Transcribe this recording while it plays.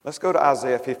Let's go to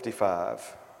Isaiah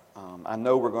 55. I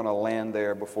know we're going to land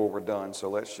there before we're done, so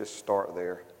let's just start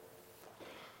there.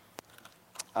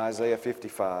 Isaiah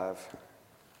 55.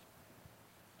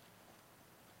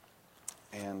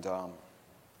 And amen.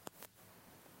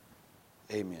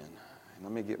 And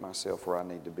let me get myself where I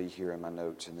need to be here in my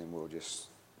notes, and then we'll just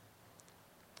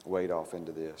wade off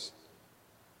into this.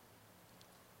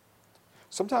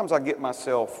 Sometimes I get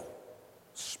myself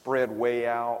spread way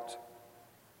out,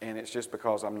 and it's just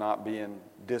because I'm not being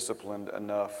disciplined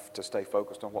enough to stay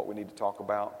focused on what we need to talk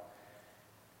about.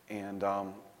 And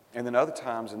then other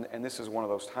times, and this is one of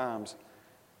those times,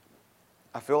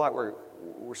 I feel like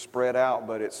we're spread out,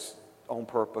 but it's on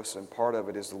purpose, and part of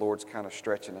it is the Lord's kind of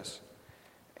stretching us.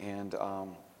 And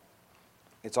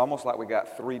it's almost like we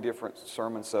got 3 different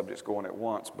sermon subjects going at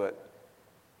once, but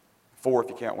 4 if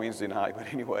you count Wednesday night.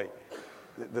 But anyway,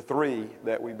 the 3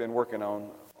 that we've been working on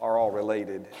are all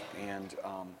related, and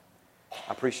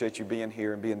I appreciate you being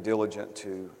here and being diligent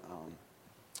to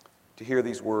hear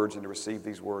these words and to receive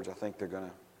these words. I think they're going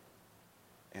to,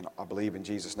 and I believe in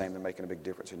Jesus' name, they're making a big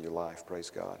difference in your life.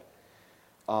 Praise God.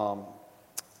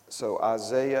 So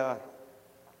Isaiah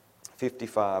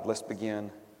 55, let's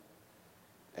begin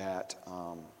at,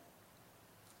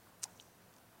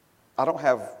 I don't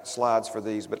have slides for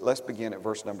these, but let's begin at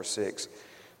verse number 6.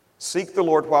 Seek the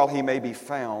Lord while he may be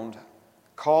found.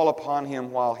 Call upon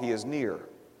him while he is near.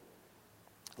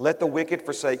 Let the wicked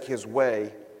forsake his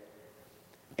way,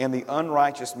 and the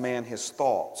unrighteous man his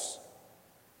thoughts.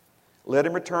 Let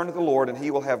him return to the Lord, and he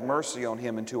will have mercy on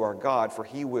him, and to our God, for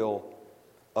he will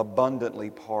abundantly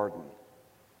pardon.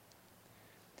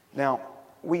 Now,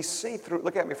 we see through,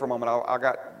 look at me for a moment. I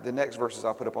got the next verses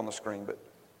I'll put up on the screen, but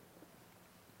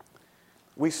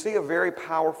we see a very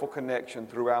powerful connection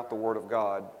throughout the Word of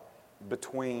God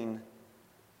between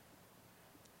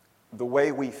the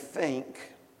way we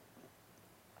think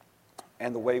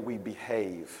and the way we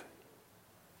behave.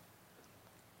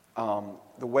 The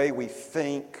way we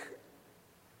think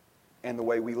and the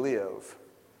way we live.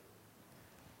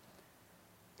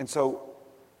 And so,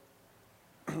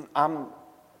 I'm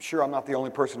sure I'm not the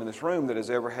only person in this room that has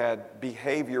ever had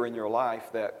behavior in your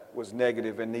life that was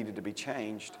negative and needed to be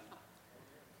changed.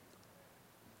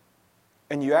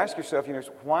 And you ask yourself,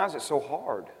 why is it so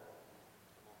hard?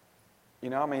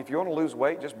 If you want to lose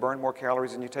weight, just burn more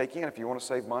calories than you take in. If you want to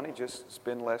save money, just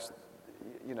spend less,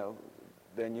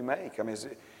 than you make.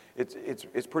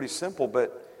 It's pretty simple,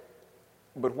 but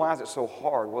why is it so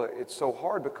hard? Well, it's so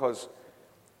hard because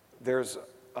there's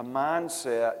a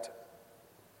mindset,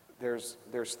 there's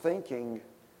thinking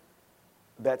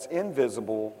that's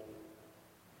invisible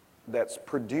that's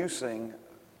producing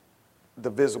the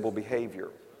visible behavior.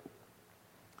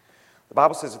 The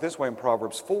Bible says it this way in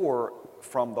Proverbs 4,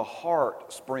 from the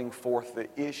heart spring forth the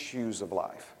issues of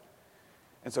life.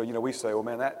 And so, we say, well,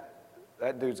 man,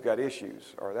 that dude's got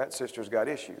issues, or that sister's got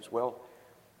issues. Well,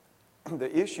 the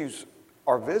issues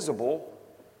are visible,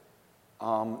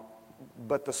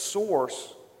 but the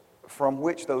source from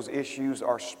which those issues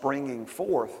are springing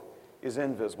forth is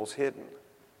invisible, it's hidden.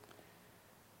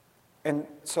 And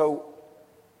so,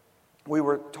 we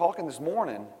were talking this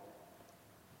morning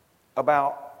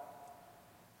about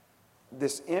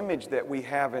this image that we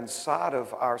have inside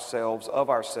of ourselves.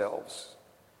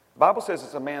 The Bible says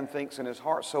as a man thinks in his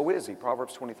heart, so is he,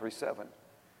 Proverbs 23:7.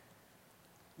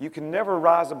 You can never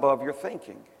rise above your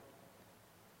thinking.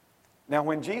 Now,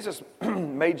 when Jesus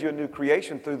made you a new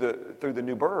creation through the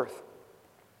new birth,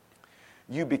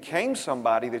 you became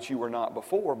somebody that you were not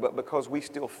before, but because we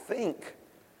still think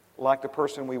like the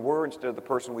person we were instead of the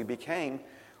person we became,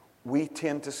 we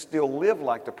tend to still live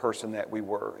like the person that we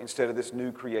were instead of this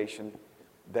new creation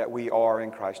that we are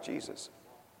in Christ Jesus.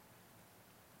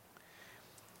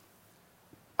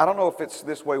 I don't know if it's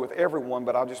this way with everyone,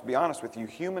 but I'll just be honest with you.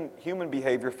 Human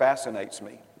behavior fascinates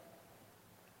me.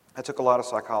 I took a lot of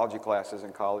psychology classes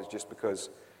in college just because,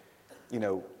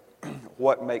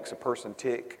 what makes a person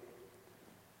tick.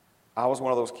 I was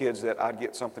one of those kids that I'd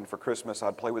get something for Christmas,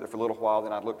 I'd play with it for a little while,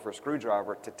 then I'd look for a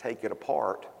screwdriver to take it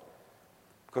apart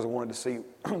because I wanted to see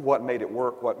what made it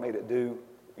work, what made it do,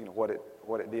 what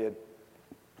it did.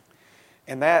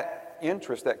 And that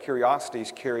interest, that curiosity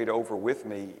is carried over with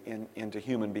me into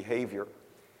human behavior,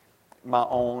 my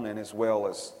own and as well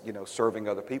as, serving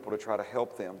other people to try to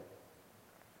help them.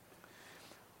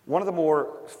 One of the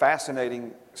more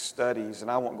fascinating studies, and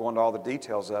I won't go into all the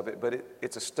details of it, but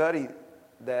it's a study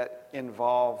that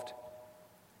involved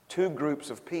 2 groups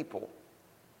of people.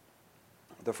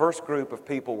 The first group of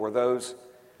people were those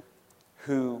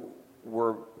who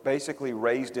were basically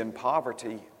raised in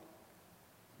poverty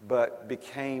but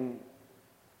became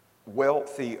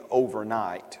wealthy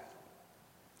overnight.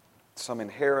 some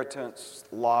inheritance,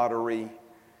 lottery,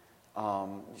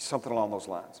 something along those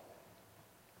lines.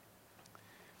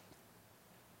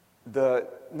 The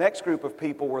next group of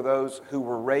people were those who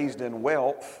were raised in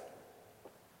wealth,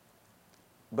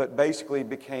 but basically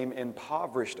became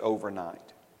impoverished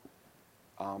overnight.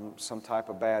 Some type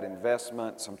of bad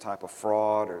investment, some type of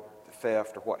fraud or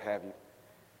theft or what have you.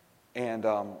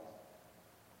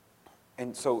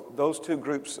 And so those two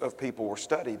groups of people were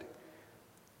studied.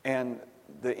 And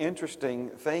the interesting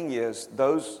thing is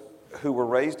those who were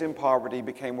raised in poverty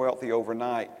became wealthy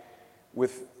overnight.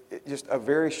 With just a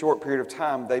very short period of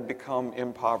time, they become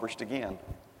impoverished again.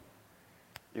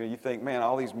 You know, you think, man,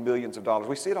 all these millions of dollars.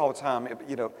 We see it all the time.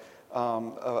 You know,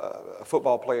 a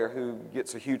football player who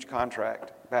gets a huge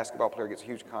contract, basketball player gets a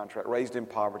huge contract, raised in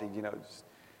poverty, you know,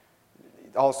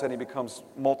 all of a sudden he becomes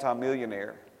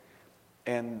multimillionaire.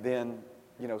 And then,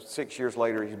 you know, 6 years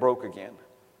later, he's broke again.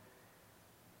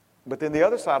 But then the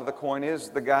other side of the coin is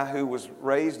the guy who was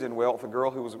raised in wealth, the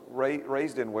girl who was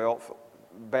raised in wealth,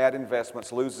 bad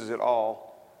investments, loses it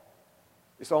all.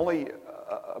 It's only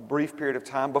a brief period of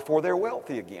time before they're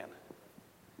wealthy again.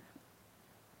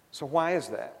 So why is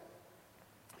that?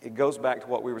 It goes back to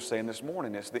what we were saying this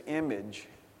morning. It's the image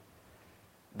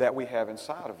that we have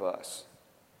inside of us.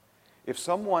 If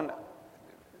someone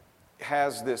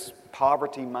has this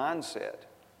poverty mindset,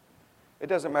 it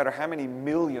doesn't matter how many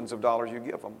millions of dollars you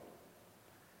give them,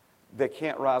 they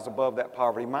can't rise above that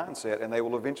poverty mindset, and they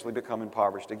will eventually become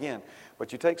impoverished again.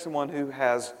 But you take someone who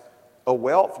has a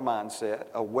wealth mindset,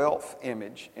 a wealth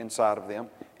image inside of them,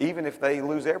 even if they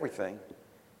lose everything,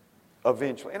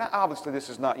 eventually, and obviously this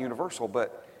is not universal,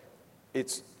 but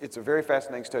it's a very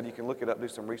fascinating study. You can look it up, do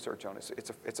some research on it.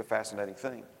 It's a fascinating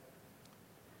thing.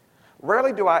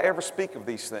 Rarely do I ever speak of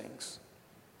these things.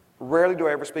 Rarely do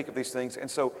I ever speak of these things. And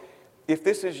so if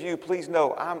this is you, please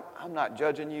know I'm not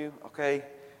judging you, okay?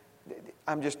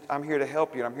 I'm here to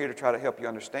help you. I'm here to try to help you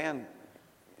understand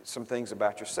some things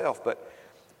about yourself. But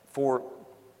for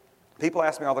people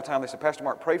ask me all the time, they say, Pastor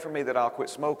Mark, pray for me that I'll quit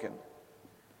smoking.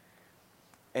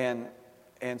 And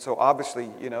so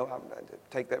obviously, you know, I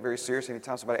take that very seriously.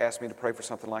 Anytime somebody asks me to pray for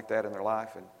something like that in their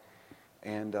life.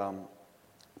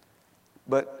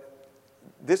 But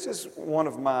this is one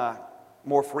of my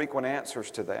more frequent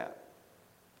answers to that.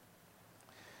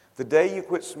 The day you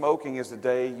quit smoking is the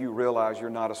day you realize you're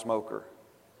not a smoker.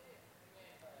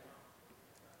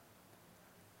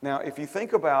 Now, if you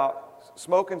think about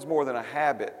smoking's more than a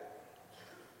habit,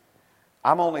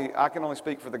 I can only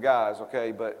speak for the guys,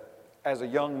 okay, but as a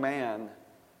young man,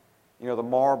 you know, the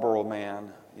Marlboro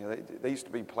man, you know, they used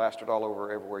to be plastered all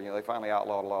over everywhere. You know, they finally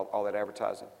outlawed all that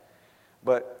advertising.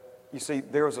 But you see,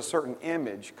 there was a certain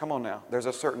image. Come on now. There's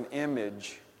a certain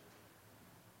image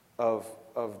of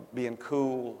being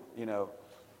cool, you know,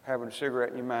 having a cigarette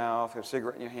in your mouth, a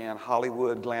cigarette in your hand,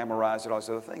 Hollywood glamorized it, all these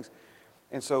other things.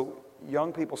 And so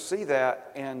young people see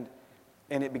that, and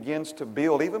it begins to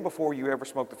build, even before you ever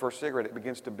smoke the first cigarette, it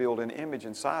begins to build an image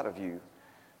inside of you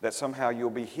that somehow you'll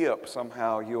be hip,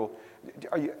 somehow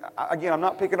again, I'm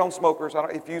not picking on smokers.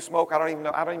 If you smoke, I don't even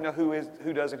know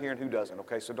who doesn't here and who doesn't,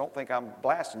 okay? So don't think I'm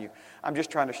blasting you. I'm just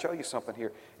trying to show you something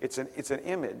here. It's an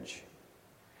image.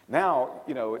 Now,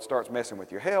 you know, it starts messing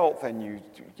with your health, and you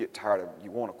get tired of,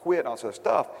 you want to quit, and all this other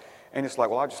stuff, and it's like,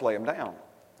 well, I'll just lay them down.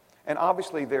 And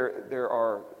obviously there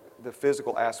are the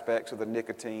physical aspects of the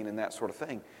nicotine and that sort of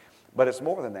thing, but it's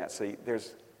more than that. See,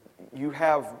 you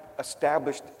have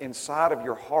established inside of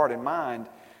your heart and mind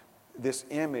this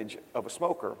image of a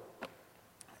smoker,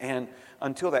 and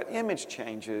until that image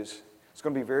changes, it's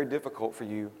going to be very difficult for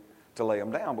you to lay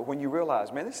them down. But when you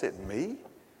realize, man, this isn't me.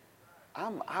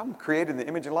 I'm created in the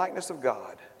image and likeness of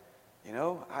God. You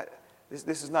know,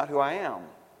 this is not who I am.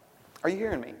 Are you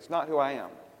hearing me? It's not who I am.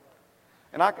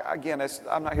 And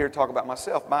I'm not here to talk about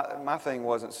myself. My thing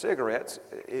wasn't cigarettes.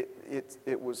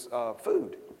 It was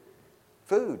food,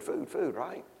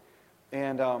 right?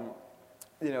 And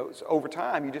you know, so over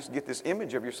time, you just get this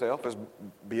image of yourself as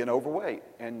being overweight,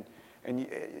 and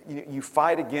you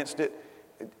fight against it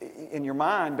in your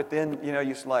mind. But then, you know,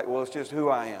 you're just like, well, it's just who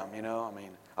I am. You know, I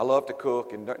mean, I love to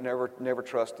cook and never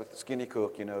trust a skinny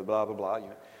cook. You know, blah blah blah. You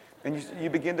know, and you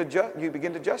begin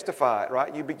to justify it,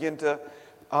 right? You begin to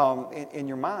in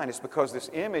your mind. It's because this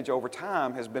image over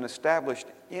time has been established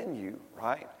in you,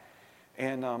 right?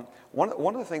 And one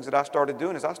of the things that I started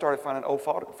doing is I started finding old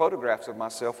photographs of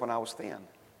myself when I was thin.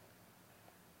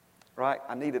 Right?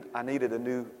 I needed a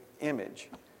new image.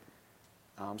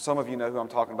 Some of you know who I'm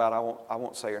talking about. I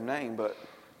won't say her name, but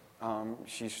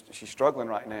she's struggling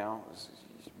right now.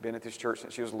 She's been at this church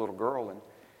since she was a little girl,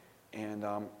 and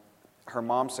her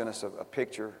mom sent us a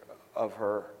picture of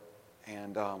her,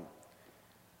 and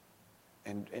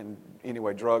And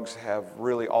anyway, drugs have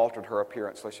really altered her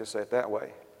appearance, let's just say it that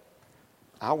way.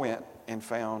 I went and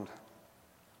found,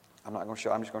 I'm just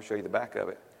going to show you the back of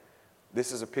it.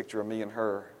 This is a picture of me and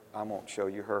her. I won't show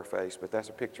you her face, but that's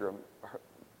a picture of her.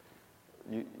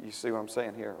 You see what I'm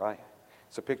saying here, right?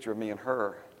 It's a picture of me and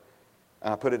her.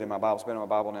 And I put it in my Bible. It's been in my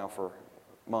Bible now for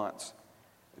months.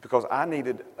 Because I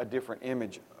needed a different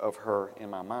image of her in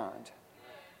my mind.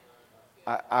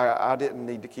 I didn't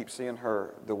need to keep seeing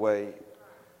her the way,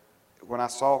 when I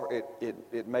saw her,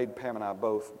 it made Pam and I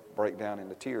both break down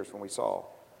into tears when we saw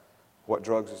what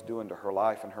drugs is doing to her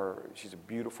life and her. She's a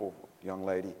beautiful young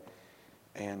lady.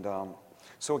 And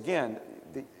so again,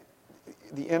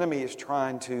 the enemy is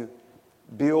trying to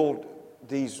build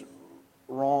these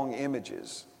wrong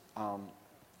images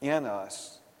in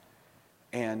us.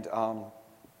 And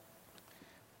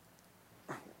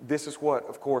this is what,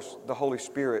 of course, the Holy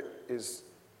Spirit is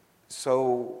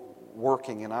so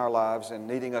working in our lives and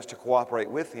needing us to cooperate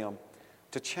with Him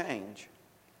to change.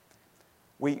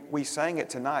 We sang it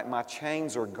tonight, my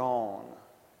chains are gone.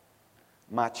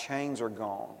 My chains are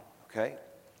gone, okay?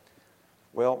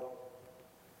 Well,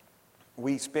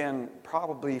 we spend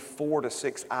probably 4 to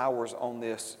 6 hours on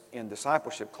this in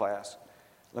discipleship class.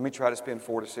 Let me try to spend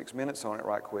 4 to 6 minutes on it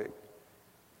right quick.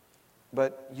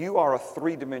 But you are a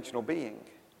three-dimensional being.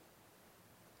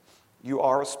 You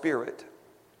are a spirit.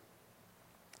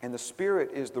 And the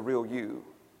spirit is the real you.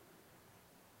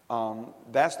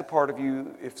 That's the part of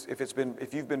you,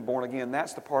 if you've been born again,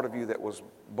 that's the part of you that was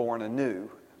born anew.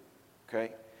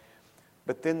 Okay?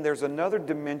 But then there's another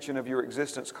dimension of your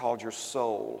existence called your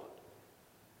soul.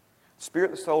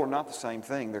 Spirit and soul are not the same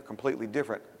thing. They're completely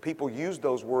different. People use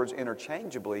those words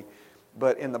interchangeably,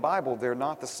 but in the Bible, they're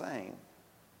not the same.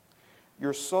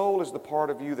 Your soul is the part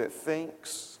of you that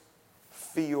thinks,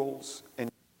 feels,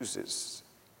 and chooses.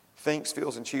 Thinks,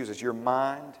 feels, and chooses. Your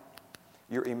mind,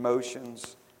 your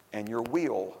emotions, and your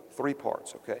will. 3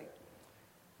 parts, okay?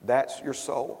 That's your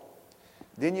soul.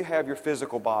 Then you have your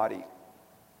physical body,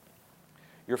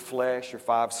 your flesh, your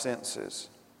 5 senses.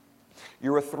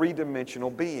 You're a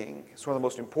 3-dimensional being. It's one of the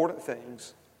most important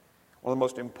things,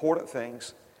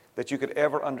 that you could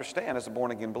ever understand as a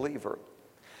born-again believer.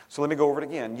 So let me go over it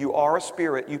again. You are a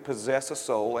spirit, you possess a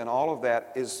soul, and all of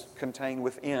that is contained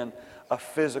within a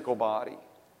physical body.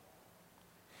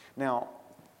 Now,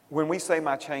 when we say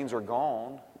my chains are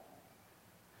gone,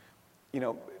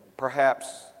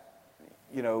 perhaps,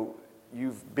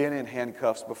 you've been in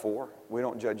handcuffs before. We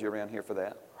don't judge you around here for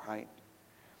that, right?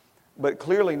 But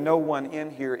clearly no one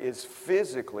in here is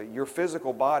your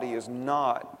physical body is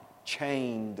not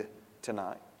chained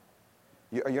tonight.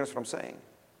 You understand what I'm saying?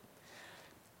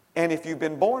 And if you've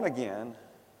been born again,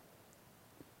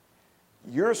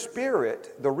 your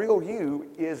spirit, the real you,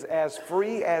 is as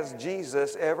free as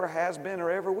Jesus ever has been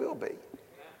or ever will be.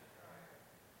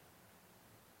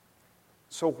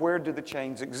 So where do the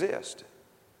chains exist?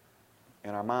 In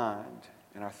our mind,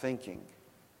 in our thinking.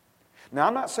 Now,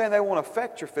 I'm not saying they won't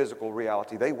affect your physical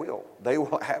reality. They will. They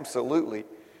will absolutely.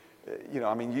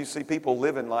 You see people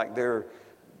living like they're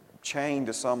chained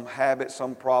to some habit,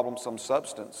 some problem, some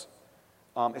substance.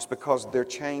 It's because they're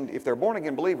chained. If they're a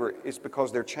born-again believer, it's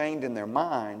because they're chained in their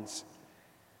minds.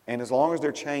 And as long as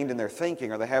they're chained in their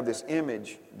thinking, or they have this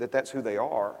image that that's who they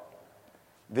are,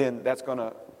 then that's going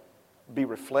to be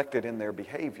reflected in their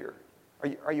behavior.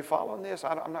 Are you following this?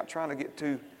 I'm not trying to get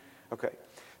too... Okay.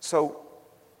 So,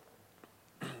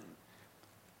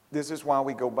 this is why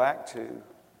we go back to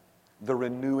the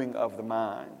renewing of the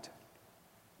mind.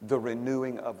 The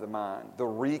renewing of the mind. The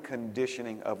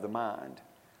reconditioning of the mind.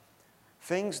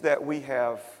 Things that we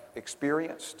have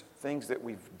experienced, things that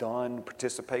we've done,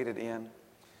 participated in,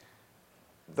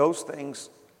 those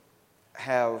things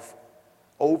have,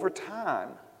 over time,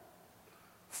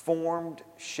 formed,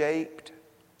 shaped,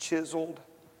 chiseled,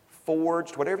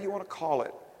 forged, whatever you want to call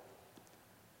it,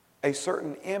 a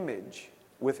certain image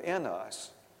within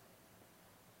us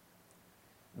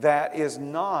that is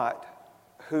not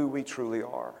who we truly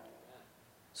are.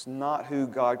 It's not who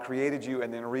God created you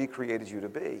and then recreated you to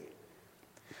be.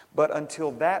 But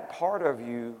until that part of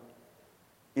you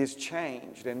is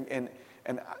changed, and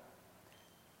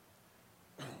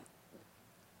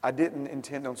I didn't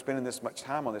intend on spending this much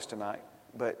time on this tonight,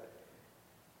 but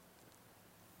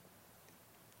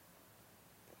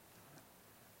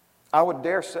I would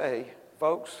dare say,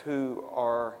 folks who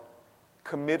are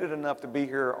committed enough to be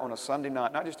here on a Sunday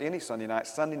night, not just any Sunday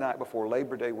night before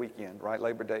Labor Day weekend, right?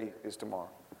 Labor Day is tomorrow.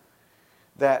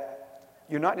 That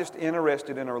you're not just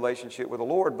interested in a relationship with the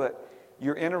Lord, but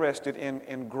you're interested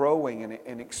in growing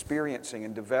and experiencing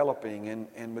and developing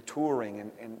and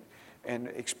maturing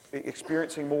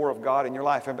experiencing more of God in your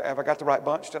life. Have I got the right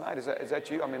bunch tonight? Is that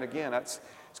you? I mean, again, it's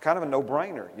kind of a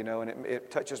no-brainer, you know, and it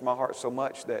touches my heart so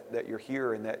much that you're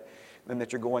here and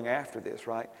that you're going after this,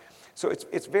 right? So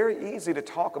it's very easy to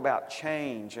talk about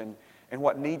change and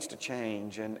what needs to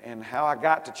change and how I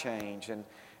got to change and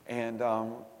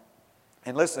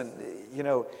listen, you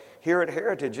know, here at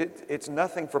Heritage, it's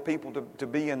nothing for people to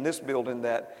be in this building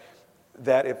that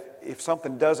if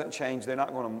something doesn't change, they're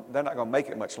not going to make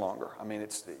it much longer. I mean,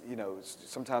 it's, you know,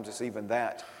 sometimes it's even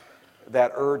that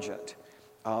urgent.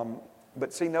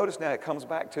 But see, notice now it comes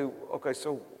back to, okay,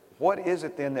 so what is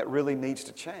it then that really needs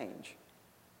to change?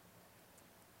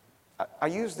 I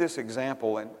use this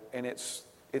example, and it's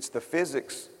the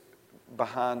physics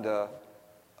behind a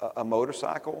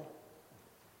motorcycle.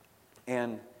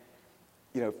 And,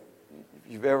 you know,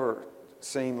 if you've ever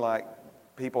seen like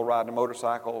people riding a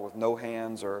motorcycle with no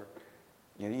hands, or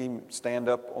you know, you can stand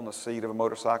up on the seat of a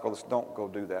motorcycle. Don't go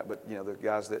do that, but you know, the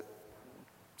guys that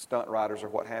stunt riders or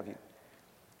what have you.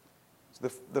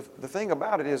 The thing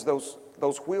about it is those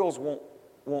wheels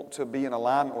want to be in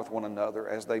alignment with one another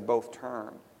as they both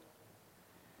turn.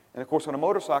 And of course, on a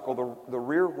motorcycle, the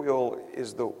rear wheel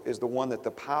is the one that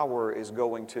the power is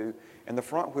going to, and the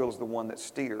front wheel is the one that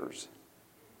steers.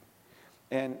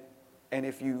 And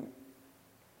if you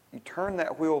turn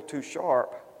that wheel too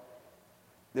sharp,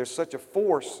 there's such a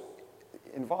force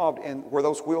involved in where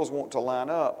those wheels want to line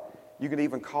up, you can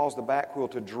even cause the back wheel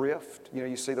to drift. You know,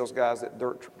 you see those guys that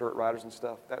dirt riders and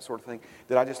stuff, that sort of thing.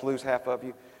 Did I just lose half of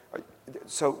you?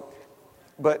 So,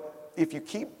 but if you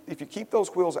keep those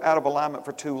wheels out of alignment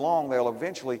for too long, they'll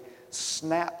eventually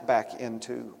snap back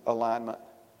into alignment,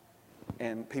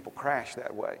 and people crash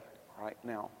that way. Right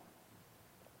now,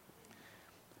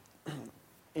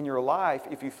 in your life,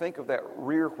 if you think of that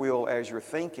rear wheel as your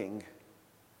thinking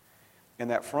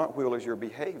and that front wheel as your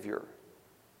behavior,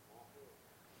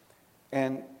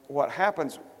 and what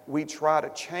happens, we try to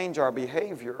change our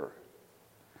behavior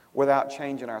without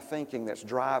changing our thinking that's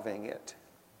driving it.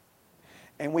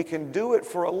 And we can do it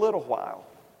for a little while.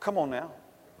 Come on now.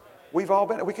 We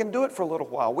can do it for a little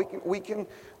while. We can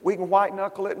white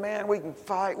knuckle it, man. We can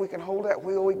fight. We can hold that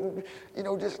wheel. We can, you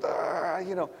know, just,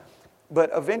 you know.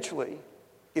 But eventually,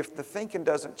 if the thinking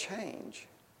doesn't change,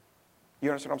 you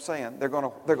understand what I'm saying? They're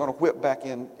going to whip back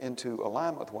into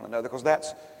alignment with one another, because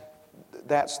that's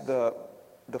the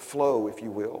flow, if you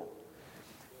will.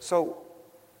 So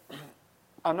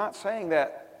I'm not saying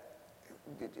that.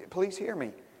 Please hear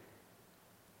me.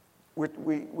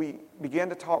 We began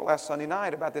to talk last Sunday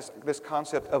night about this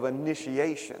concept of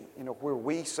initiation, you know, where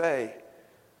we say,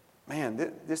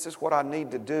 man, this is what I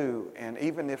need to do, and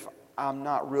even if I'm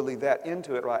not really that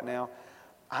into it right now,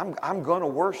 I'm going to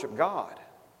worship God.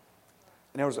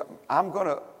 In other words, I'm going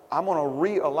to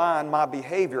realign my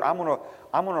behavior. I'm going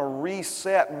to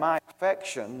reset my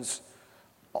affections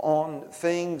on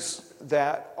things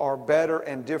that are better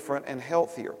and different and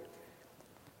healthier.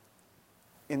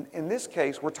 In this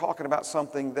case, we're talking about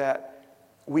something that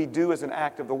we do as an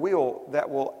act of the will that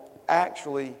will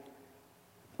actually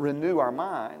renew our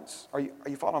minds. Are you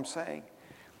following what I'm saying?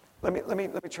 Let me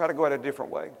try to go at it a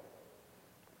different way.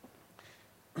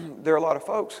 There are a lot of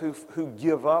folks who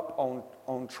give up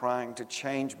on trying to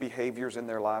change behaviors in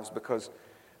their lives because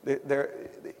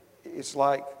it's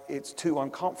like it's too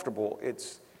uncomfortable.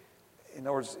 In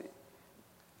other words,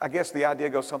 I guess the idea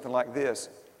goes something like this.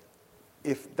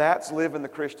 If that's living the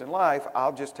Christian life,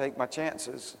 I'll just take my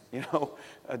chances, you know,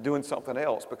 doing something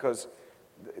else, because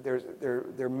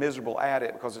they're miserable at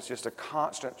it, because it's just a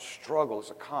constant struggle. It's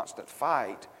a constant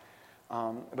fight.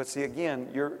 But see, again,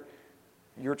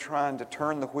 you're trying to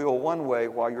turn the wheel one way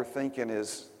while your thinking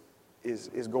is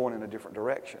going in a different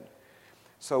direction.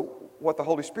 So what the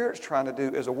Holy Spirit's trying to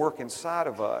do is a work inside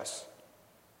of us.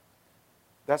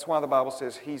 That's why the Bible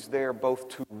says He's there both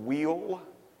to will,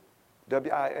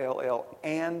 W-I-L-L,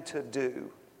 and to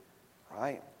do,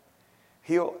 right?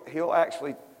 He'll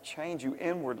actually change you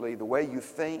inwardly, the way you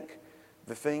think,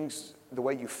 the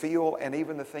way you feel, and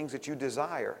even the things that you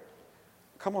desire.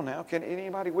 Come on now, can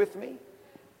anybody with me?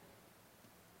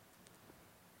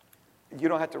 You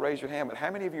don't have to raise your hand, but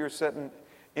how many of you are sitting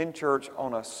in church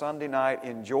on a Sunday night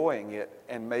enjoying it,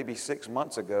 and maybe 6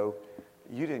 months ago,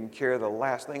 you didn't care the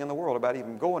last thing in the world about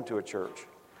even going to a church?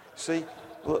 See,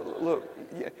 look,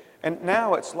 and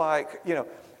now it's like, you know,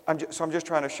 I'm just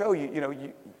trying to show you, you know,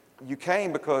 you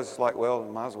came because it's like, well,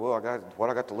 might as well, I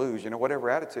got to lose, you know, whatever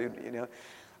attitude, you know.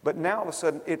 But now all of a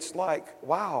sudden, it's like,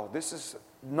 wow, this is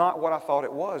not what I thought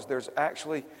it was. There's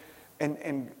actually,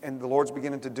 and the Lord's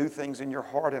beginning to do things in your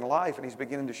heart and life, and He's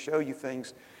beginning to show you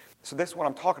things. So that's what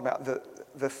I'm talking about.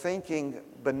 The thinking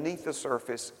beneath the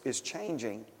surface is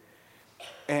changing.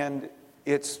 And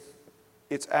it's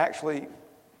actually,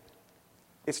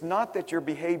 it's not that your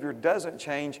behavior doesn't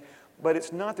change, but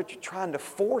it's not that you're trying to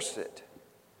force it,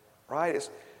 right?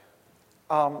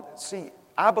 See,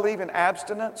 I believe in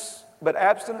abstinence, but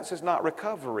abstinence is not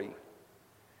recovery.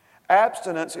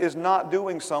 Abstinence is not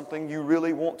doing something you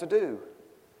really want to do.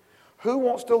 Who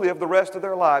wants to live the rest of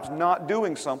their lives not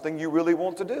doing something you really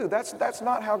want to do? That's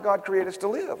not how God created us to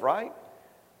live, right?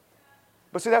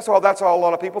 But see, that's all a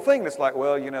lot of people think. It's like,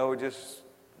 well, just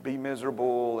be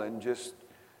miserable and just,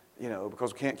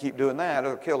 because we can't keep doing that,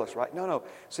 it'll kill us, right? No.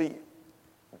 See,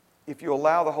 if you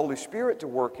allow the Holy Spirit to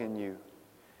work in you,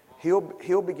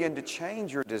 He'll begin to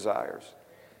change your desires.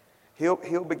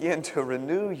 He'll begin to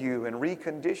renew you and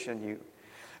recondition you.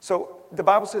 So the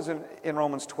Bible says in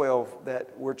Romans 12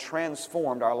 that we're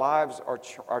transformed. Our lives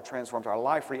are transformed. Our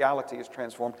life reality is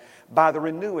transformed by the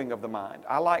renewing of the mind.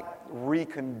 I like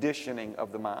reconditioning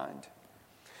of the mind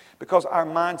because our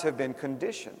minds have been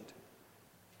conditioned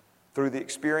through the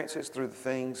experiences, through the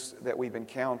things that we've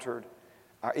encountered,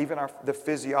 the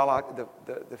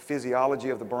physiology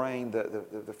of the brain,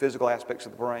 the physical aspects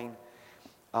of the brain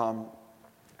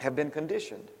have been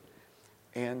conditioned.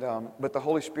 And but the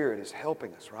Holy Spirit is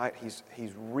helping us, right? He's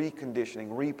reconditioning,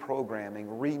 reprogramming,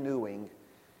 renewing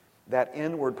that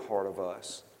inward part of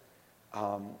us.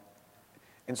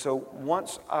 And so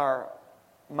once our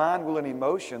mind, will, and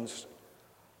emotions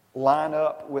line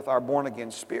up with our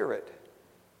born-again spirit,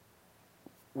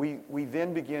 we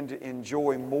then begin to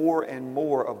enjoy more and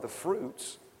more of the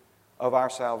fruits of our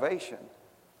salvation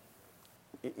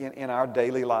in our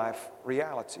daily life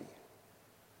reality.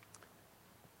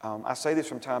 I say this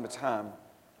from time to time.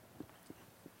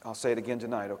 I'll say it again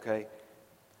tonight, okay?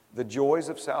 The joys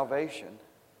of salvation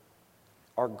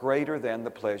are greater than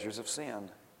the pleasures of sin.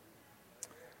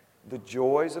 The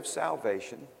joys of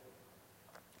salvation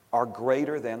are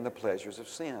greater than the pleasures of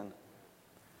sin.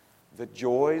 The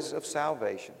joys of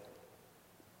salvation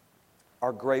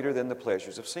are greater than the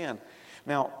pleasures of sin.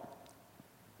 Now,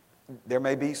 there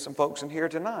may be some folks in here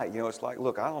tonight. It's like,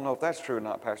 look, I don't know if that's true or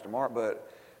not, Pastor Mark, but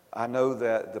I know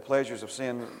that the pleasures of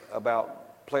sin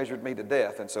about pleasured me to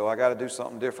death, and so I got to do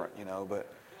something different,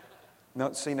 But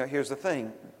no, see, now here's the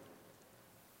thing.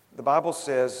 The Bible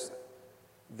says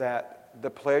that the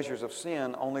pleasures of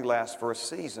sin only last for a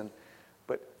season,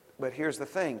 but here's the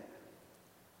thing.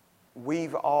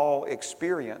 We've all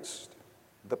experienced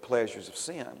the pleasures of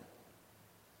sin.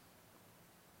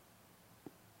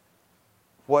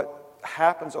 What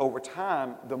happens over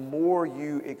time, the more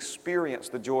you experience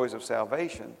the joys of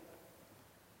salvation,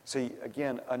 see,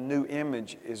 again, a new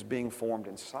image is being formed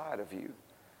inside of you.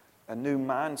 A new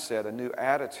mindset, a new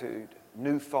attitude,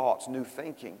 new thoughts, new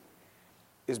thinking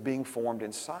is being formed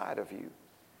inside of you.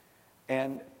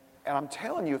 And I'm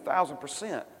telling you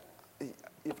 1,000%,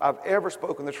 if I've ever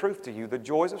spoken the truth to you, the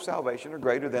joys of salvation are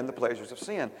greater than the pleasures of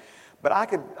sin. But I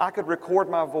could record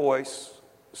my voice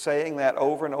saying that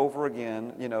over and over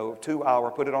again, 2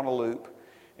 hour, put it on a loop,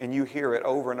 and you hear it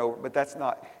over and over. But that's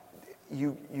not,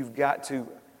 you've got to,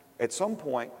 at some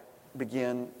point,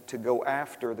 begin to go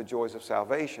after the joys of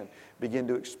salvation, begin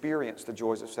to experience the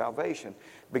joys of salvation,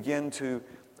 begin to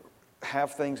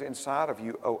have things inside of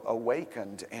you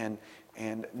awakened and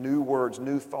new words,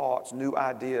 new thoughts, new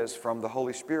ideas from the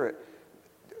Holy Spirit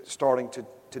starting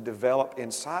to develop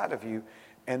inside of you.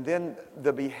 And then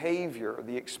the behavior,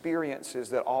 the experiences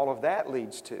that all of that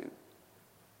leads to.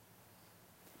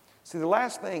 See, the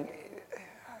last thing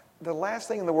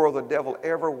in the world the devil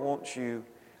ever wants you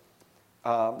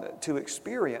to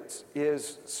experience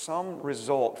is some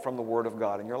result from the Word of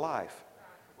God in your life.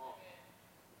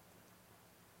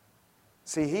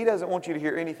 See, he doesn't want you to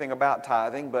hear anything about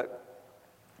tithing, but,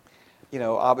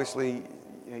 obviously,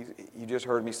 you just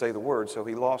heard me say the word, so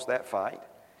he lost that fight.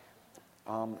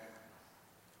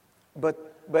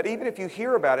 But even if you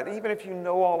hear about it, even if you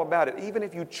know all about it, even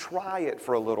if you try it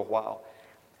for a little while,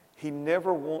 he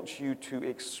never wants you to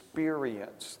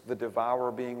experience the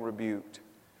devourer being rebuked,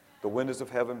 the windows of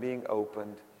heaven being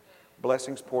opened,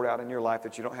 blessings poured out in your life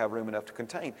that you don't have room enough to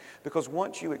contain. Because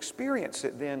once you experience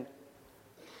it, then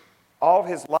all of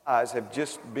his lies have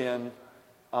just been,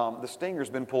 the stinger's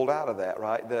been pulled out of that,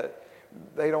 right?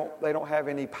 They don't have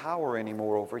any power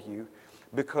anymore over you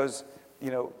because,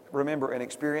 remember, an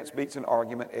experience beats an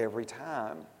argument every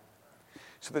time.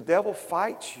 So the devil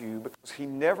fights you because he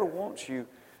never wants you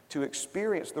to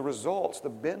experience the results, the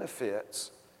benefits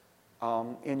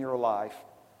in your life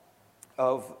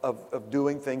of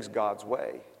doing things God's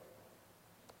way.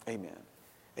 Amen.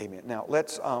 Amen. Now,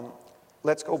 let's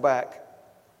go back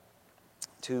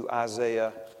to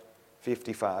Isaiah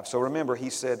 55. So remember, he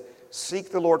said,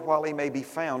 seek the Lord while he may be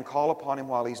found, call upon him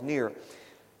while he's near.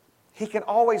 He can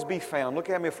always be found. Look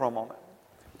at me for a moment.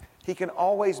 He can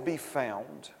always be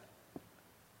found.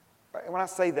 When I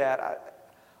say that,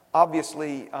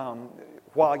 obviously,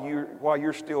 while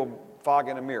you're still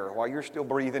fogging a mirror, while you're still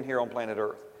breathing here on planet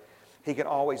Earth, he can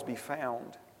always be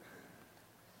found.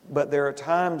 But there are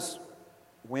times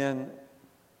when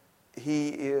he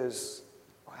is,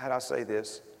 how do I say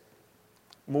this,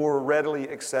 more readily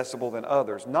accessible than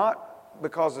others. Not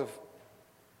because of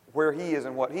where he is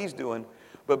and what he's doing,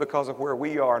 but because of where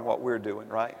we are and what we're doing,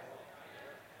 right?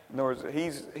 In other words,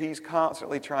 he's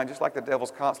constantly trying, just like the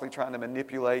devil's constantly trying to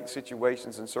manipulate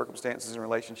situations and circumstances and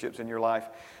relationships in your life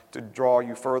to draw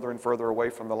you further and further away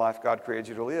from the life God created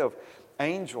you to live.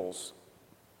 Angels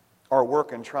are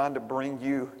working, trying to bring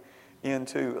you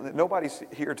into, nobody's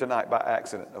here tonight by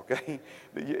accident, okay?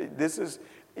 This is,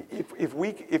 if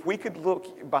we could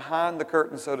look behind the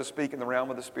curtain, so to speak, in the realm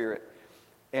of the Spirit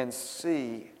and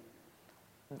see,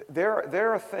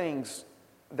 there are things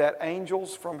that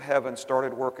angels from heaven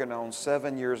started working on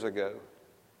 7 years ago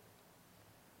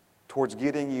towards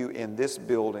getting you in this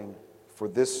building for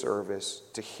this service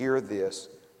to hear this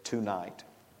tonight.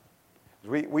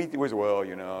 We say, well,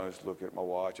 you know, I just look at my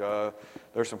watch.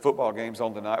 There's some football games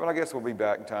on tonight, but I guess we'll be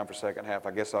back in time for second half.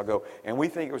 I guess I'll go. And we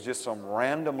think it was just some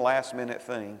random last-minute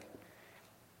thing,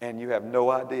 and you have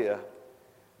no idea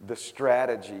the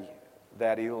strategy,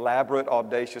 that elaborate,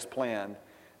 audacious plan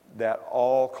that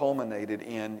all culminated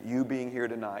in you being here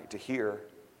tonight to hear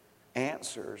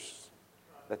answers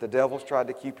that the devil's tried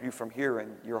to keep you from hearing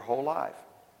your whole life.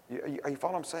 Are you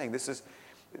following what I'm saying? This is,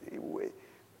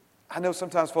 I know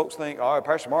sometimes folks think, oh,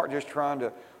 Pastor Mark just trying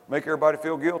to make everybody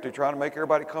feel guilty, trying to make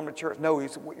everybody come to church. No,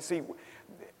 see,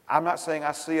 I'm not saying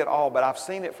I see it all, but I've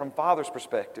seen it from Father's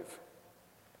perspective.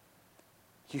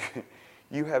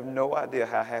 You have no idea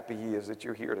how happy he is that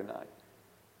you're here tonight.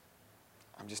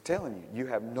 I'm just telling you, you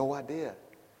have no idea.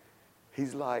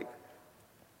 He's like,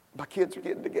 my kids are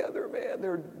getting together, man.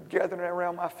 They're gathering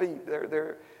around my feet.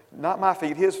 They're not my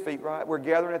feet, his feet, right? We're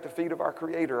gathering at the feet of our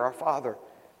Creator, our Father,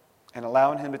 and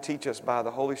allowing him to teach us by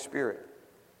the Holy Spirit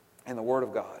and the Word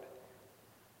of God.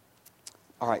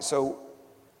 All right, so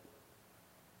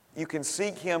you can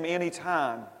seek him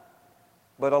anytime,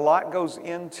 but a lot goes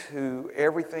into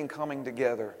everything coming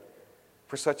together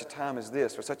for such a time as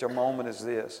this, for such a moment as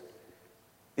this.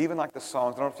 Even like the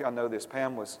songs, I don't know if y'all know this,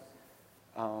 Pam was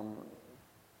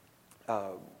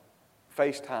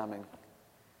FaceTiming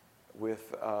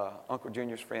with Uncle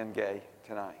Junior's friend Gay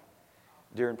tonight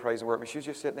during praise and worship. She was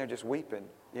just sitting there just weeping,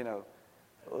 you know,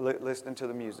 listening to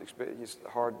the music. It's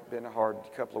been a hard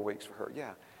couple of weeks for her,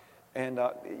 yeah. And,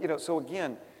 you know, so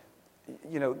again,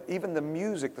 you know, even the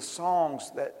music, the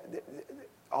songs,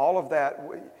 all of that,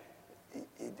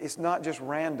 it's not just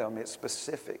random, it's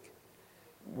specific.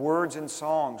 Words and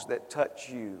songs that touch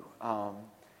you.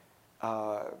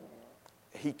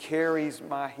 He carries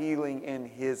my healing in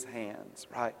his hands,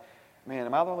 right? Man,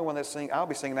 am I the only one that sings? I'll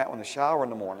be singing that one in the shower in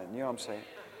the morning. You know what I'm saying?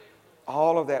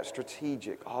 All of that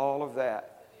strategic. All of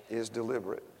that is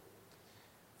deliberate.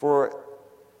 All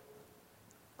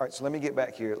right, so let me get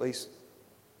back here. At least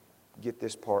get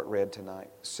this part read tonight.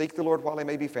 Seek the Lord while he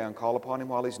may be found. Call upon him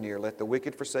while he's near. Let the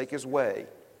wicked forsake his way.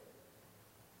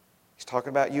 He's talking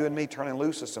about you and me turning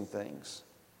loose of some things.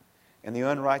 And the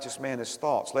unrighteous man his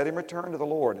thoughts. Let him return to the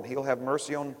Lord, and he'll have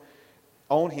mercy on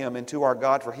him and to our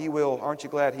God, for he will, aren't you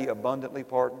glad he abundantly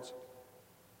pardons?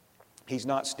 He's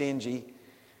not stingy,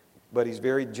 but he's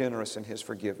very generous in his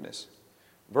forgiveness.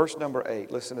 Verse number 8,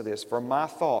 listen to this. For my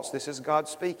thoughts, this is God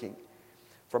speaking.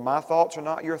 For my thoughts are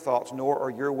not your thoughts, nor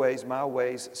are your ways my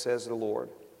ways, says the Lord.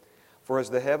 For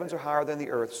as the heavens are higher than the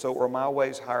earth, so are my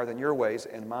ways higher than your ways,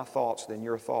 and my thoughts than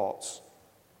your thoughts.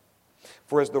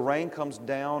 For as the rain comes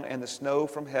down and the snow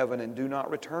from heaven, and do not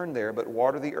return there, but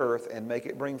water the earth, and make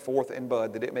it bring forth and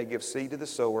bud, that it may give seed to the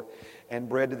sower and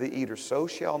bread to the eater, so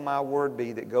shall my word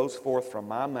be that goes forth from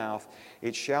my mouth.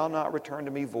 It shall not return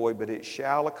to me void, but it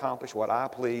shall accomplish what I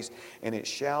please, and it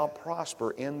shall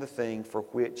prosper in the thing for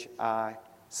which I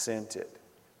sent it.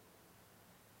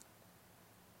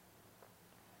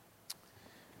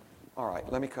 All right,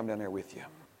 let me come down there with you,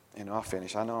 and I'll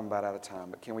finish. I know I'm about out of time,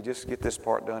 but can we just get this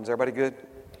part done? Is everybody good?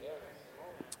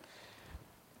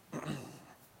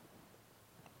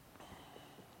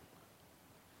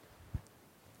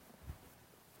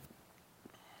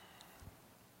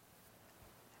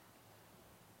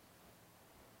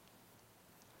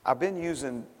 I've been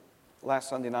using, last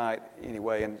Sunday night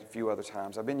anyway, and a few other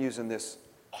times, I've been using this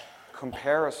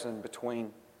comparison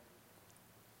between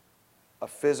a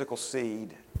physical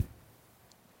seed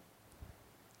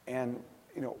and,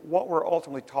 you know, what we're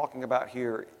ultimately talking about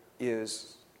here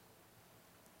is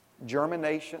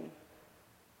germination.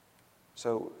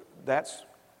 So that's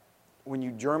when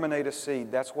you germinate a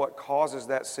seed, that's what causes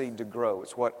that seed to grow.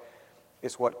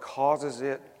 It's what causes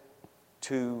it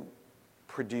to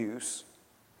produce.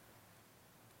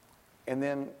 And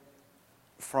then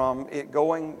from it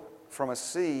going from a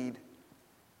seed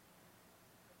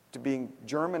to being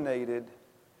germinated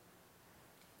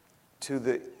to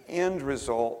the end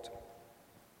result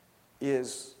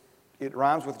is, it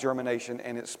rhymes with germination,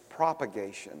 and it's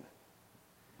propagation.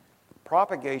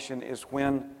 Propagation is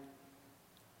when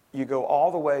you go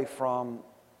all the way from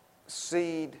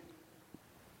seed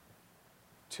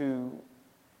to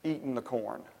eating the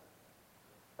corn.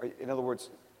 In other words,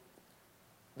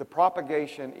 the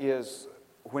propagation is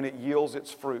when it yields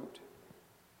its fruit,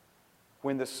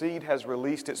 when the seed has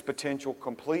released its potential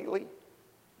completely,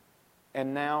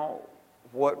 and now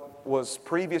what was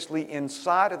previously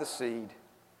inside of the seed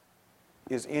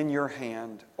is in your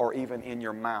hand or even in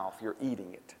your mouth. You're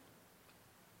eating it.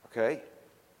 Okay?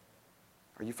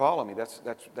 Are you following me? That's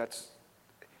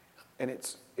and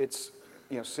it's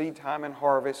seed time and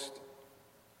harvest.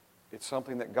 It's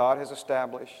something that God has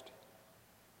established.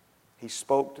 He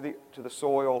spoke to the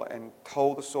soil and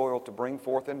told the soil to bring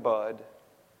forth and bud.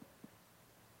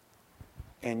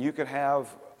 And you could have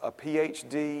a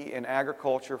PhD in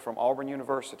agriculture from Auburn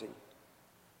University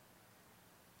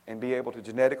and be able to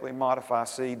genetically modify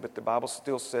seed, but the Bible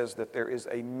still says that there is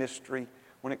a mystery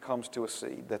when it comes to a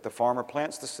seed, that the farmer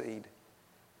plants the seed,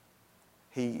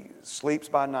 he sleeps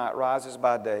by night, rises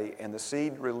by day, and the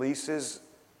seed releases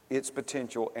its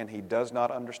potential, and he does not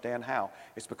understand how.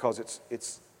 It's because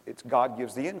it's God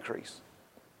gives the increase.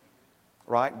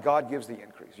 Right? God gives the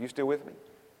increase. You still with me?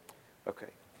 Okay.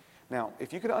 Now,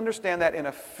 if you could understand that in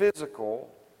a physical,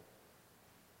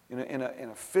 in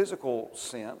a physical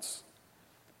sense,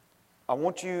 I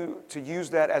want you to use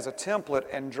that as a template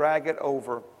and drag it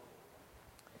over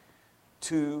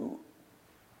to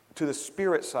the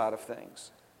spirit side of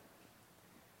things.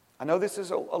 I know this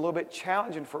is a little bit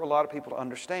challenging for a lot of people to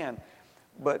understand,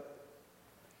 but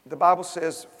the Bible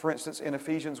says, for instance, in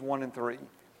Ephesians 1 and 3,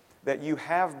 that you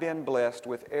have been blessed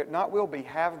with, not will be,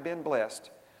 have been blessed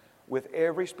with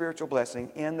every spiritual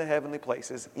blessing in the heavenly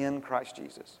places in Christ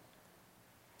Jesus.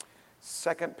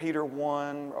 2 Peter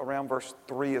 1, around verse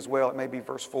 3 as well, it may be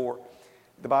verse 4,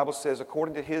 the Bible says,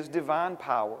 according to His divine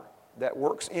power that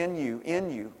works in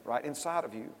you, right inside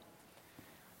of you,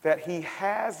 that He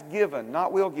has given,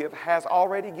 not will give, has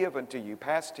already given to you,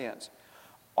 past tense,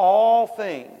 all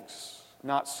things,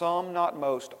 not some, not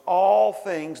most, all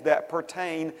things that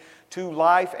pertain to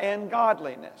life and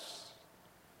godliness.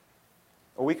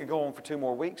 Well, we could go on for 2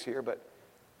 more weeks here, but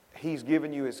He's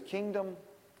given you His kingdom.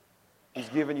 He's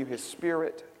given you His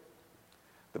Spirit.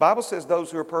 The Bible says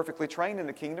those who are perfectly trained in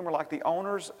the kingdom are like the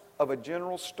owners of a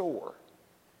general store.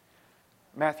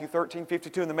 Matthew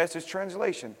 13:52 in the Message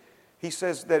translation. He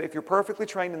says that if you're perfectly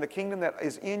trained in the kingdom that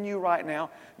is in you right now,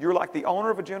 you're like the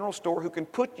owner of a general store who can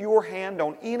put your hand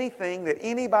on anything that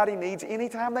anybody needs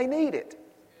anytime they need it.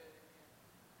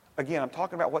 Again, I'm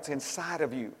talking about what's inside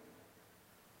of you.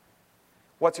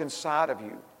 What's inside of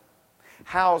you.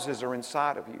 Houses are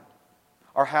inside of you.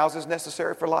 Are houses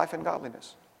necessary for life and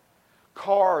godliness?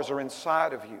 Cars are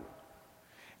inside of you.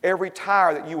 Every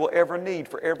tire that you will ever need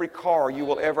for every car you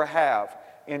will ever have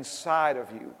inside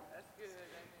of you.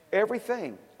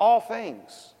 Everything, all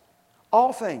things.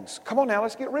 All things. Come on now,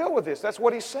 let's get real with this. That's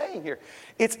what he's saying here.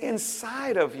 It's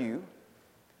inside of you.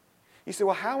 You say,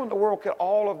 well, how in the world could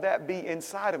all of that be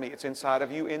inside of me? It's inside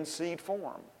of you in seed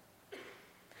form.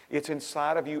 It's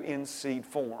inside of you in seed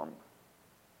form.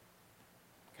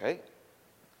 Okay?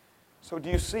 So do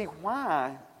you see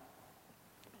why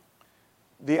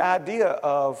the idea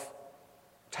of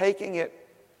taking it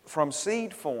from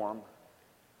seed form,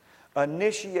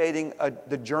 initiating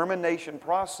the germination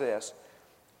process,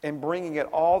 and bringing it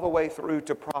all the way through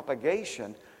to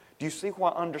propagation, do you see why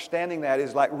understanding that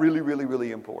is like really, really,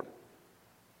 really important?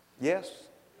 Yes?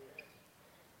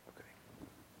 Okay.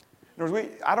 In other words,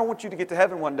 I don't want you to get to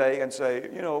heaven one day and say,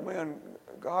 you know, man,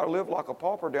 God, I lived like a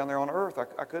pauper down there on earth.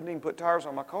 I couldn't even put tires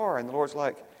on my car. And the Lord's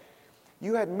like,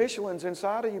 you had Michelins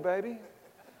inside of you, baby.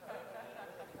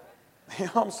 You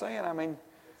know what I'm saying? I mean,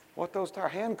 what those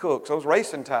tires, hand cooks, those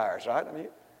racing tires, right? I mean,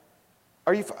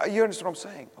 you understand what I'm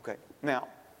saying? Okay. Now,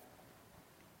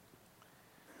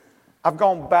 I've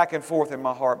gone back and forth in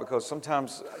my heart because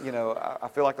sometimes, you know, I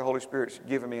feel like the Holy Spirit's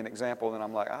giving me an example, and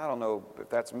I'm like, I don't know if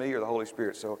that's me or the Holy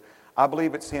Spirit. So I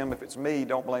believe it's Him. If it's me,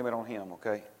 don't blame it on Him,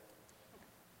 okay?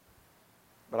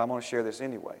 But I'm going to share this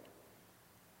anyway.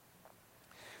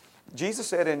 Jesus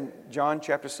said in John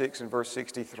chapter 6 and verse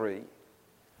 63,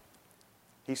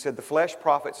 He said, the flesh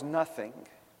profits nothing.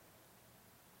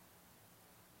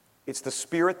 It's the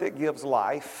Spirit that gives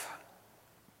life.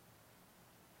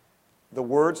 The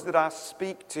words that I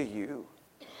speak to you,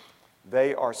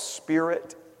 they are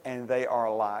spirit and they are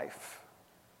life.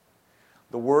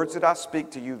 The words that I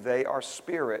speak to you, they are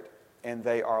spirit and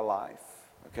they are life.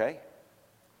 Okay?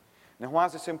 Now, why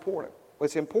is this important? Well,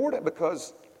 it's important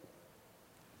because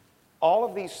all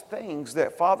of these things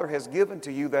that Father has given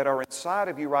to you that are inside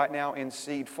of you right now in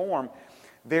seed form,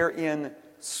 they're in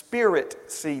spirit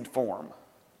seed form.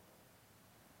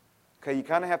 Okay, you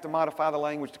kind of have to modify the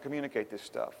language to communicate this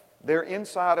stuff. They're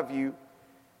inside of you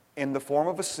in the form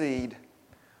of a seed,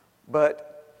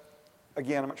 but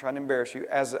again, I'm not trying to embarrass you.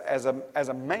 As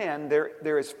a man,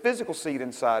 there is physical seed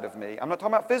inside of me. I'm not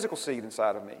talking about physical seed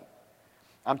inside of me.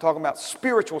 I'm talking about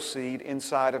spiritual seed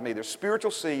inside of me. There's spiritual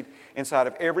seed inside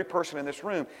of every person in this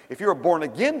room. If you're a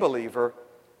born-again believer,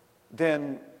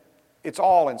 then it's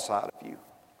all inside of you.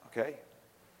 Okay?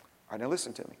 All right, now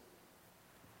listen to me.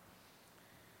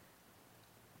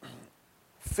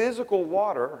 Physical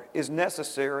water is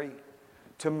necessary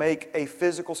to make a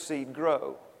physical seed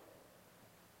grow.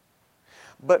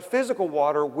 But physical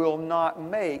water will not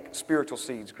make spiritual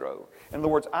seeds grow. In other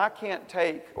words, I can't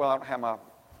take, well, I don't have my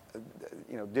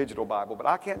digital Bible, but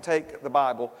I can't take the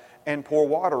Bible and pour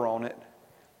water on it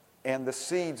and the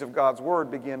seeds of God's Word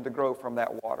begin to grow from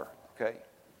that water, okay?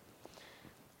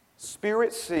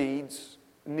 Spirit seeds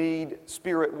need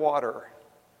spirit water.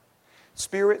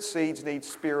 Spirit seeds need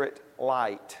spirit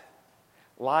light.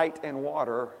 Light and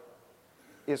water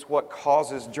is what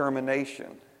causes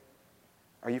germination.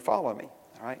 Are you following me?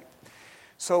 All right?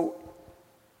 So,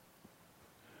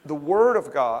 the Word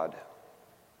of God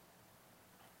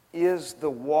is the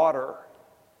water.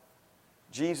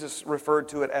 Jesus referred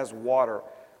to it as water.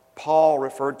 Paul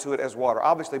referred to it as water,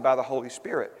 obviously by the Holy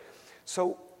Spirit.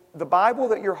 So the Bible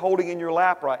that you're holding in your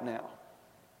lap right now,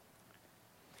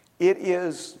 it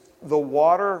is the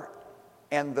water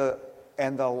and the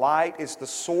light. It's the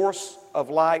source of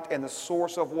light and the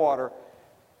source of water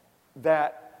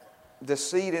that the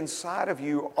seed inside of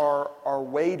you are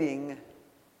waiting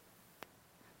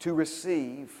to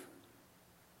receive,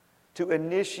 to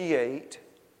initiate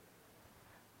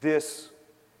this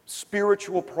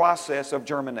spiritual process of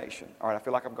germination. All right, I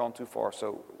feel like I've gone too far,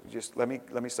 so just let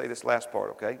me say this last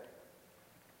part, okay?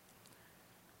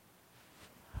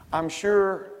 I'm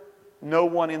sure no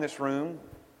one in this room,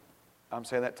 I'm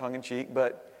saying that tongue-in-cheek,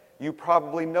 but you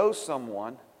probably know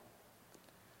someone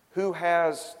who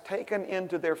has taken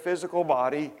into their physical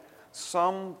body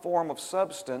some form of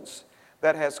substance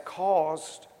that has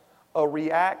caused a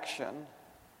reaction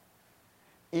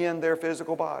in their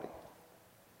physical body.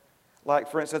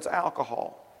 Like, for instance,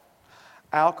 alcohol.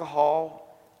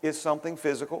 Alcohol is something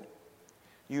physical.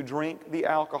 You drink the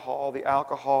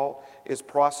alcohol is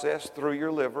processed through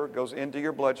your liver, goes into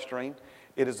your bloodstream,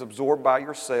 it is absorbed by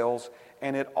your cells,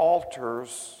 and it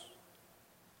alters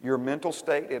your mental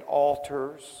state, it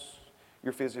alters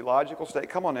your physiological state.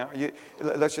 Come on now,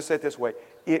 let's just say it this way.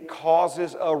 It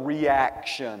causes a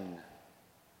reaction.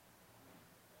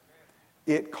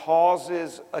 It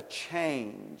causes a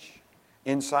change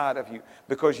inside of you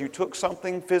because you took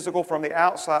something physical from the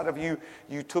outside of you,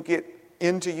 you took it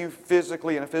into you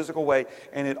physically in a physical way,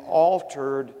 and it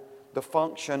altered the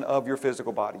function of your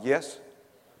physical body. Yes?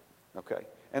 Okay.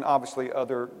 And obviously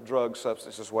other drugs,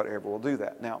 substances, whatever will do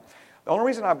that. Now, the only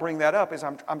reason I bring that up is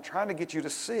I'm trying to get you to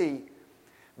see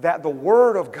that the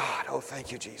Word of God, oh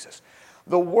thank you Jesus,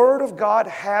 the Word of God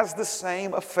has the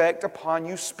same effect upon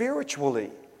you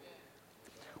spiritually.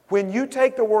 When you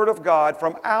take the Word of God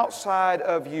from outside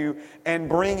of you and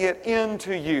bring it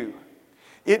into you,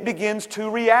 it begins to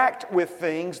react with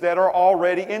things that are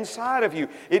already inside of you.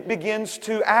 It begins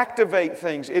to activate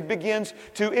things. It begins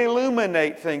to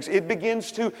illuminate things. It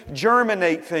begins to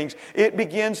germinate things. It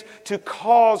begins to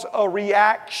cause a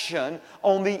reaction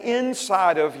on the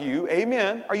inside of you.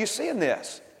 Amen. Are you seeing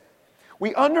this?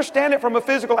 We understand it from a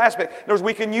physical aspect. In other words,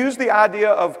 we can use the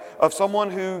idea of someone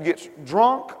who gets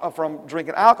drunk from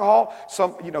drinking alcohol,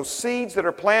 some seeds that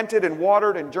are planted and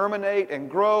watered and germinate and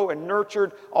grow and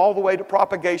nurtured all the way to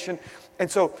propagation.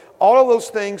 And so all of those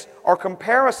things are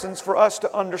comparisons for us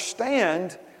to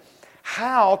understand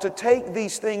how to take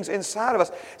these things inside of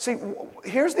us. See,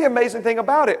 here's the amazing thing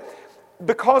about it.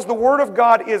 Because the Word of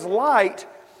God is light,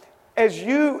 as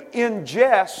you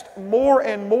ingest more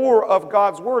and more of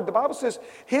God's Word, the Bible says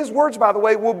His words, by the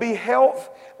way, will be health,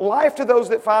 life to those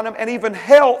that find them, and even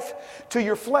health to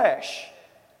your flesh.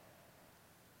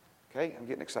 Okay, I'm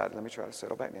getting excited. Let me try to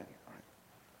settle back down here. All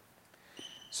right.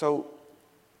 So,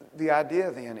 the idea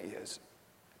then is,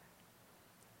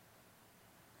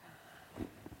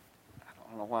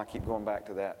 know why I keep going back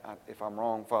to that. If I'm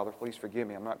wrong, Father, please forgive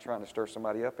me. I'm not trying to stir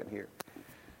somebody up in here.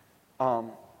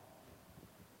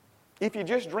 If you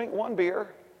just drink one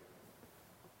beer,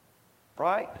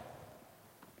 right,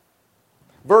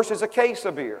 versus a case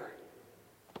of beer,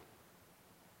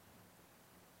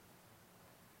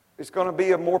 it's going to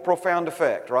be a more profound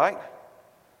effect, right?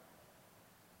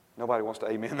 Nobody wants to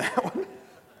amen that one.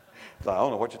 I don't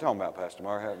know what you're talking about, Pastor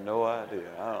Mark. I have no idea.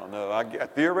 I don't know.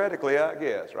 Theoretically, I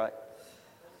guess, right?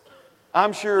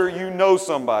 I'm sure you know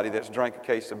somebody that's drank a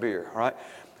case of beer, right?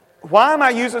 Why am I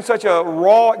using such a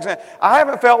raw example? I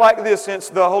haven't felt like this since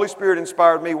the Holy Spirit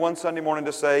inspired me one Sunday morning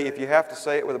to say, if you have to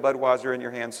say it with a Budweiser in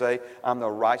your hand, say, I'm the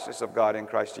righteousness of God in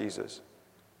Christ Jesus.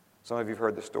 Some of you have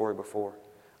heard the story before.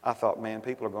 I thought, man,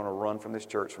 people are going to run from this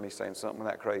church for me saying something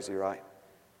that crazy, right?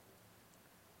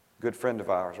 Good friend of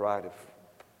ours, right?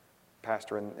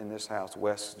 Pastor in this house,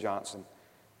 Wes Johnson.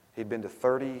 He'd been to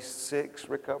 36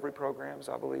 recovery programs,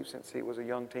 I believe, since he was a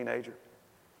young teenager.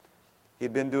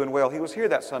 He'd been doing well. He was here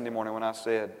that Sunday morning when I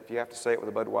said, if you have to say it with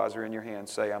a Budweiser in your hand,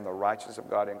 say, I'm the righteousness of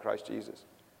God in Christ Jesus.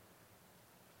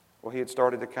 Well, he had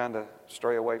started to kind of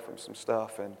stray away from some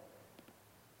stuff, and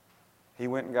he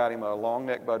went and got him a long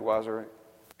neck Budweiser,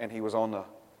 and he was on the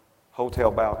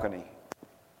hotel balcony.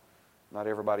 Not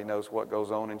everybody knows what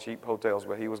goes on in cheap hotels,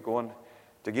 but he was going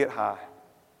to get high.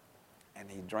 And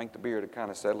he drank the beer to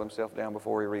kind of settle himself down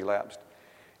before he relapsed.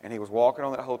 And he was walking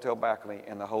on that hotel balcony,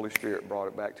 and the Holy Spirit brought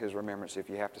it back to his remembrance. If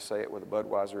you have to say it with a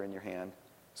Budweiser in your hand,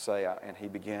 say it. And he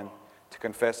began to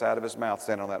confess out of his mouth,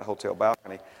 standing on that hotel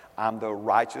balcony, I'm the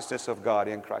righteousness of God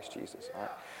in Christ Jesus. All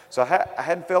right? So I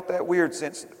hadn't felt that weird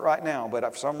since right now, but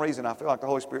for some reason I feel like the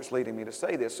Holy Spirit's leading me to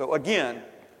say this. So again,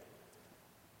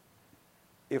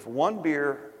 if one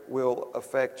beer will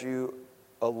affect you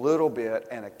a little bit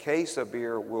and a case of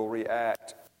beer will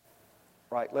react,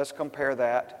 right? Let's compare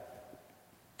that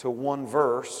to one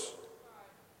verse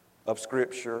of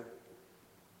Scripture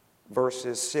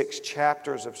versus 6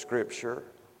 chapters of Scripture,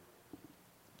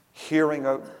 hearing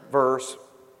a verse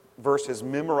versus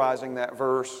memorizing that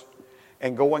verse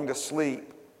and going to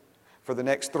sleep for the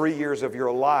next 3 years of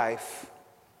your life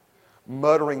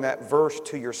muttering that verse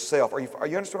to yourself. Are you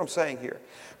understand what I'm saying here?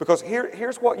 Because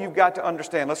here's what you've got to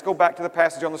understand. Let's go back to the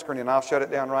passage on the screen, and I'll shut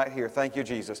it down right here. Thank you,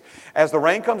 Jesus. As the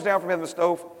rain comes down from heaven, the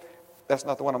stove, that's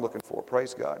not the one I'm looking for.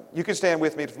 Praise God. You can stand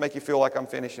with me to make you feel like I'm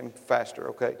finishing faster,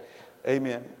 okay?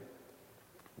 Amen.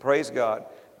 Praise God.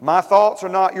 My thoughts are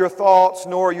not your thoughts,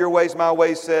 nor are your ways my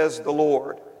ways, says the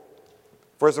Lord.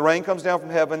 For as the rain comes down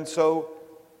from heaven, as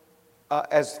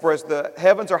the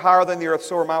heavens are higher than the earth,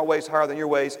 so are my ways higher than your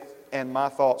ways, and my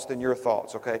thoughts than your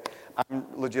thoughts, okay?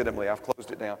 I've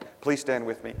closed it down. Please stand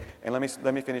with me, and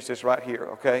let me finish this right here,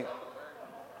 okay?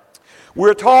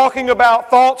 We're talking about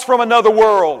thoughts from another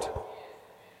world.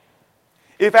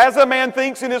 If as a man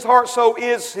thinks in his heart, so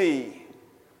is he.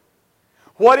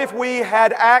 What if we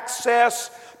had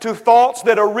access to thoughts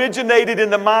that originated in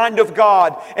the mind of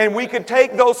God, and we could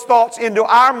take those thoughts into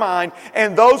our mind,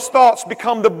 and those thoughts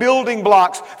become the building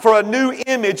blocks for a new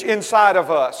image inside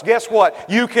of us? Guess what?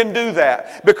 You can do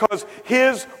that because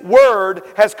His Word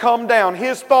has come down.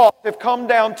 His thoughts have come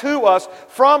down to us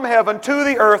from heaven to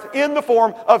the earth in the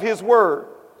form of His Word.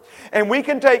 And we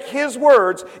can take His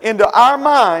words into our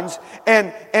minds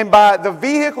and by the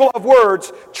vehicle of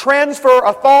words transfer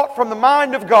a thought from the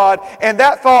mind of God, and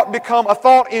that thought become a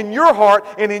thought in your heart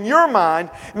and in your mind.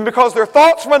 And because they're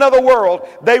thoughts from another world,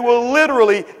 they will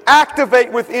literally activate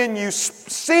within you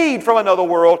seed from another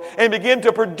world and begin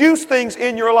to produce things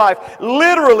in your life.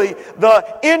 Literally,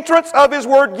 the entrance of His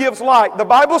Word gives light. The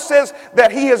Bible says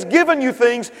that He has given you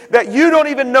things that you don't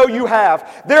even know you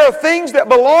have. There are things that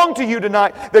belong to you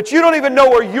tonight that you don't even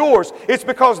know are yours. It's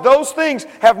because those things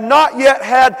have not yet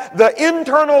had the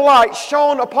internal light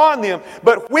shone upon them.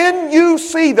 But when you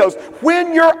see those,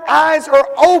 when your eyes are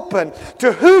open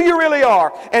to who you really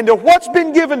are and to what's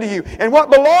been given to you and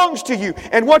what belongs to you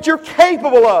and what you're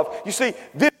capable of, you see,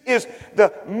 this is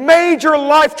the major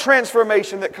life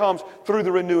transformation that comes through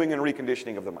the renewing and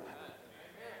reconditioning of the mind.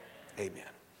 Amen.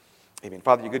 Amen.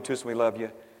 Father, you're good to us and we love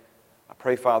you. I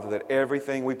pray, Father, that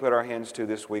everything we put our hands to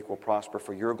this week will prosper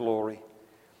for your glory.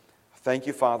 Thank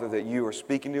you, Father, that you are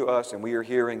speaking to us and we are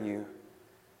hearing you.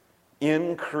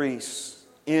 Increase,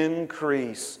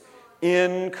 increase,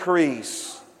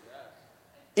 increase,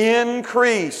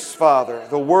 increase, Father,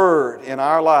 the Word in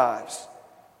our lives.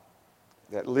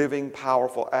 That living,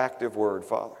 powerful, active Word,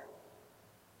 Father.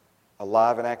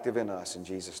 Alive and active in us. In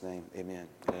Jesus' name, amen.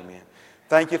 Amen.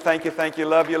 Thank you, thank you, thank you.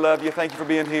 Love you, love you. Thank you for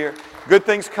being here. Good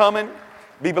things coming.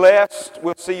 Be blessed.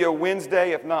 We'll see you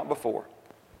Wednesday, if not before.